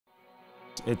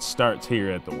It starts here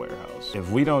at the warehouse.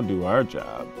 If we don't do our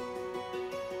job,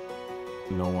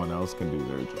 no one else can do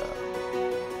their job.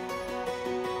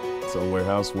 So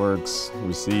warehouse works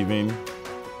receiving.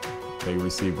 They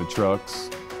receive the trucks.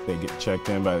 They get checked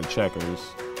in by the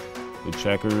checkers. The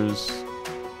checkers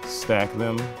stack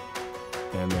them,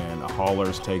 and then the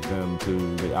haulers take them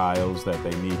to the aisles that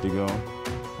they need to go.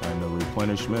 And the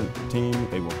replenishment team,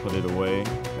 they will put it away.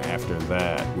 After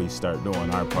that, we start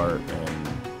doing our part and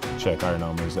check our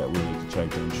numbers that we need to check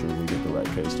to ensure we get the right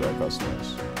case to our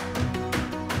customers.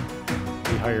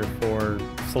 We hire for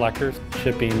selectors,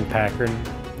 shipping, packing,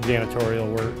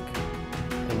 janitorial work,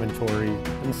 inventory,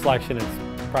 and selection is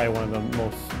probably one of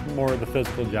the more of the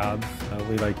physical jobs.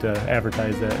 We like to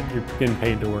advertise that you're getting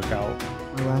paid to work out.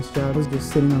 My last job was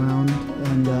just sitting around,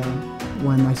 and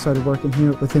when I started working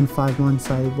here, within 5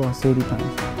 months I lost 80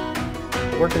 pounds.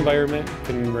 Work environment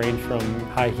can range from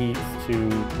high heats to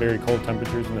very cold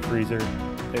temperatures in the freezer.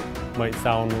 It might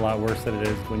sound a lot worse than it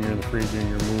is when you're in the freezer and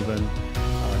you're moving,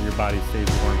 your body stays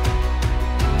warm.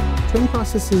 Training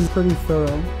process is pretty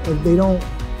thorough. They don't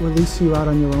release you out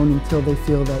on your own until they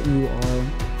feel that you are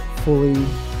fully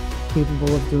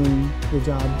capable of doing the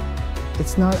job.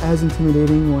 It's not as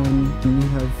intimidating when you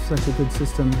have such a good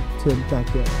system to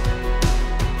back you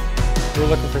up. We're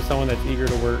looking for someone that's eager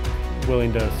to work,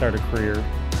 willing to start a career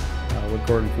with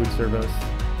Gordon Food Service,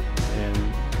 and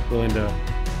willing to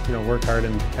work hard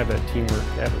and have that teamwork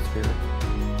atmosphere.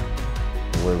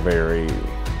 We're very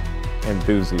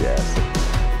enthusiastic.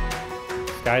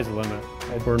 Sky's the limit.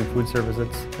 At Gordon Food Service,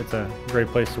 it's a great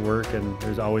place to work, and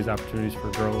there's always opportunities for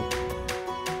growth.